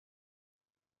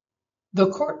The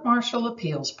court-martial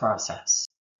appeals process.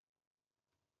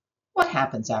 What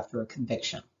happens after a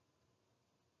conviction?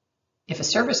 If a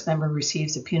service member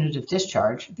receives a punitive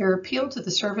discharge, their appeal to the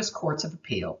service courts of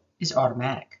appeal is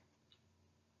automatic.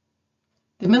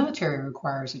 The military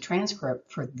requires a transcript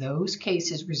for those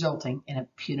cases resulting in a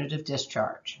punitive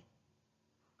discharge.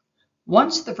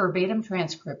 Once the verbatim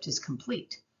transcript is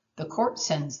complete, the court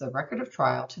sends the record of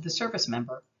trial to the service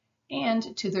member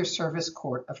and to their service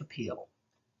court of appeal.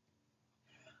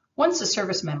 Once the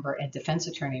service member and defense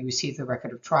attorney receive the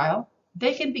record of trial,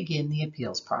 they can begin the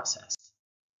appeals process.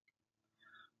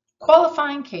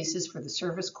 Qualifying cases for the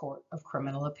Service Court of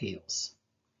Criminal Appeals.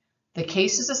 The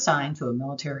case is assigned to a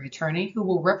military attorney who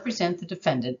will represent the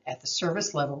defendant at the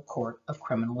Service Level Court of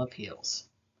Criminal Appeals.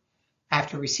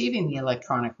 After receiving the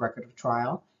electronic record of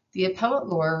trial, the appellate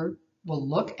lawyer will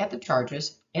look at the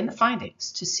charges and the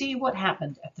findings to see what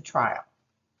happened at the trial.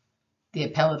 The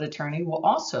appellate attorney will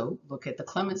also look at the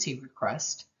clemency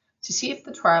request to see if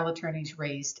the trial attorneys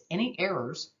raised any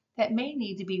errors that may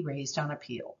need to be raised on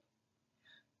appeal.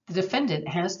 The defendant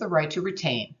has the right to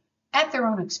retain, at their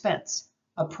own expense,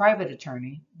 a private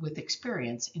attorney with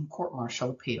experience in court-martial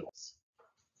appeals.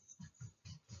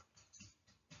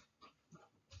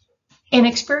 An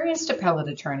experienced appellate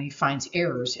attorney finds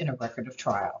errors in a record of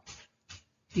trial.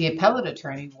 The appellate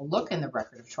attorney will look in the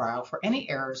record of trial for any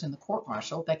errors in the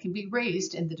court-martial that can be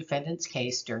raised in the defendant's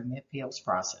case during the appeals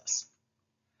process.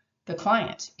 The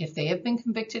client, if they have been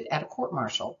convicted at a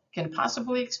court-martial, can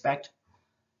possibly expect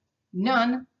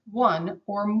none, one,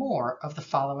 or more of the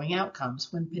following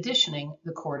outcomes when petitioning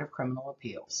the Court of Criminal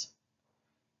Appeals.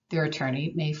 Their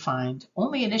attorney may find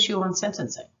only an issue on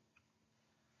sentencing,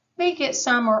 may get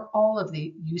some or all of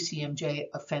the UCMJ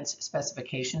offense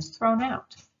specifications thrown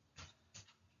out,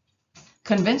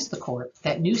 convince the court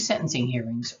that new sentencing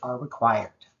hearings are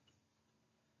required.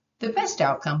 The best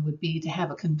outcome would be to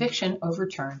have a conviction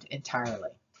overturned entirely.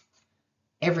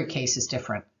 Every case is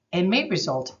different and may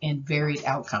result in varied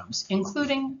outcomes,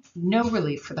 including no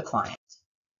relief for the client.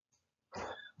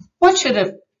 What should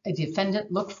a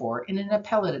defendant look for in an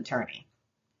appellate attorney?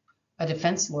 A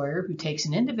defense lawyer who takes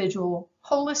an individual,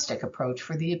 holistic approach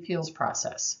for the appeals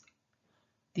process.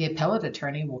 The appellate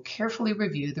attorney will carefully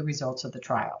review the results of the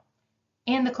trial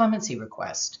and the clemency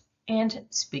request and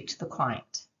speak to the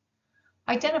client.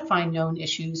 Identify known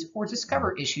issues or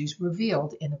discover issues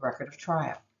revealed in the record of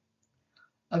trial.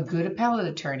 A good appellate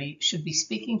attorney should be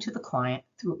speaking to the client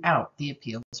throughout the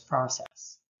appeals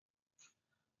process.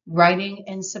 Writing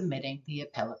and submitting the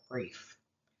appellate brief.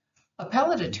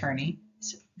 Appellate attorneys,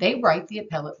 they write the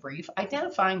appellate brief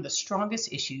identifying the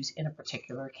strongest issues in a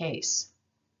particular case.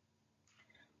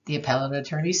 The appellate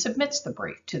attorney submits the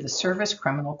brief to the Service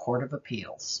Criminal Court of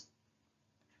Appeals.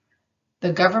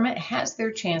 The government has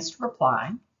their chance to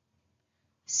reply.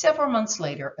 Several months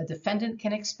later, a defendant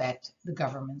can expect the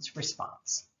government's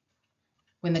response.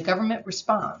 When the government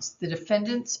responds, the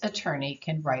defendant's attorney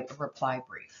can write a reply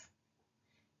brief.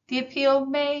 The appeal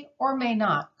may or may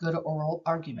not go to oral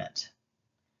argument.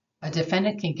 A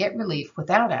defendant can get relief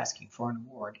without asking for an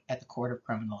award at the Court of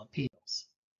Criminal Appeals.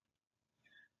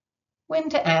 When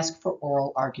to ask for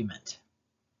oral argument.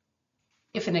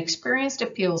 If an experienced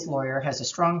appeals lawyer has a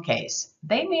strong case,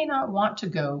 they may not want to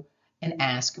go and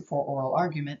ask for oral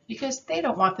argument because they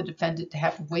don't want the defendant to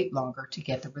have to wait longer to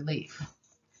get the relief.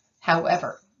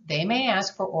 However, they may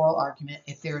ask for oral argument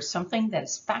if there is something that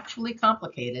is factually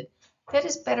complicated that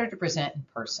is better to present in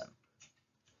person.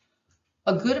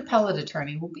 A good appellate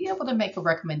attorney will be able to make a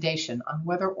recommendation on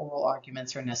whether oral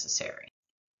arguments are necessary.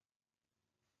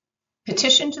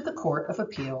 Petition to the Court of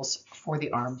Appeals for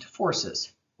the Armed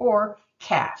Forces, or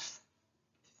CAF.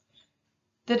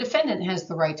 The defendant has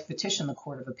the right to petition the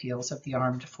Court of Appeals of the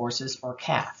Armed Forces, or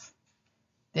CAF.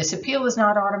 This appeal is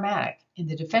not automatic, and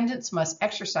the defendants must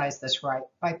exercise this right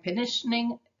by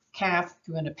petitioning CAF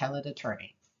through an appellate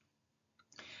attorney.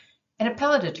 An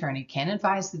appellate attorney can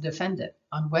advise the defendant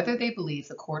on whether they believe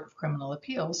the Court of Criminal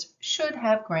Appeals should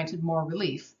have granted more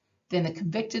relief than the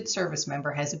convicted service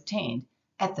member has obtained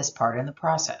at this part in the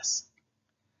process.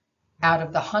 Out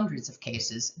of the hundreds of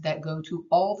cases that go to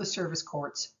all the service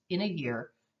courts in a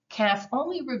year, CAF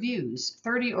only reviews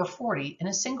 30 or 40 in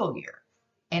a single year,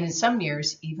 and in some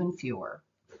years even fewer.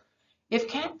 If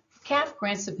CAF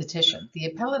grants the petition, the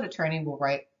appellate attorney will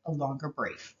write a longer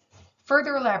brief,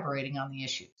 further elaborating on the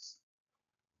issues.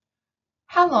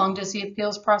 How long does the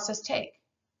appeals process take?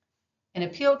 An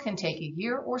appeal can take a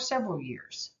year or several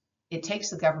years. It takes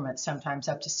the government sometimes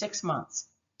up to 6 months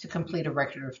to complete a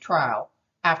record of trial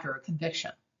after a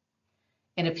conviction.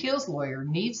 An appeals lawyer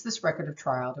needs this record of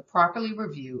trial to properly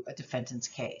review a defendant's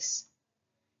case.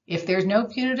 If there's no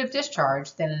punitive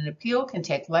discharge, then an appeal can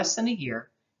take less than a year,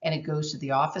 and it goes to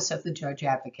the office of the judge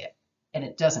advocate, and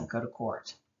it doesn't go to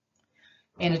court.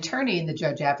 An attorney in the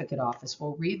judge advocate office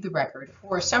will read the record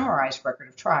or a summarized record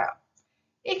of trial.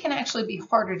 It can actually be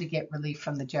harder to get relief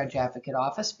from the judge advocate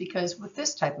office because with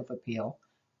this type of appeal,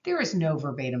 there is no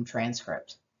verbatim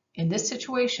transcript. In this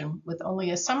situation, with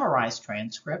only a summarized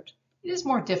transcript, it is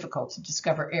more difficult to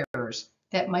discover errors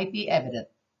that might be evident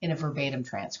in a verbatim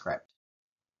transcript.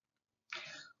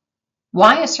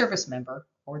 Why a service member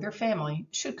or their family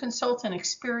should consult an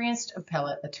experienced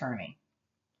appellate attorney.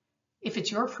 If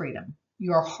it's your freedom,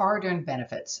 your hard-earned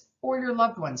benefits, or your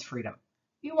loved one's freedom,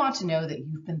 you want to know that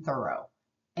you've been thorough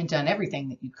and done everything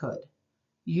that you could.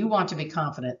 You want to be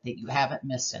confident that you haven't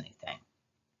missed anything.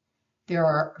 There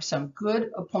are some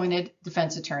good appointed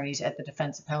defense attorneys at the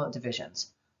defense appellate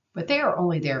divisions, but they are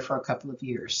only there for a couple of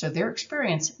years, so their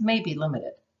experience may be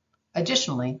limited.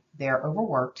 Additionally, they are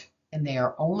overworked, and they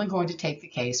are only going to take the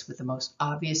case with the most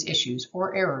obvious issues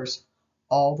or errors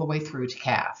all the way through to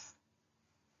CAF.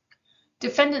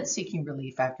 Defendants seeking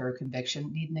relief after a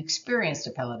conviction need an experienced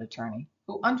appellate attorney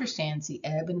who understands the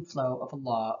ebb and flow of a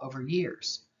law over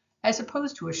years, as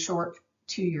opposed to a short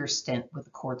 2-year stint with the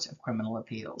courts of criminal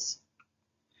appeals.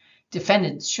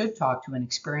 Defendants should talk to an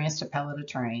experienced appellate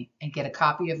attorney and get a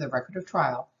copy of the record of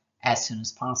trial as soon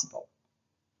as possible.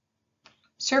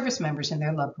 Service members and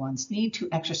their loved ones need to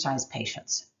exercise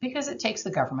patience because it takes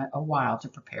the government a while to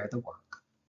prepare the work.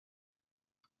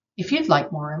 If you'd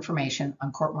like more information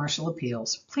on court-martial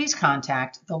appeals, please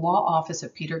contact the Law Office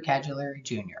of Peter Caggiulari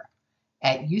Jr.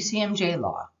 at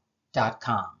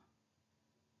ucmjlaw.com.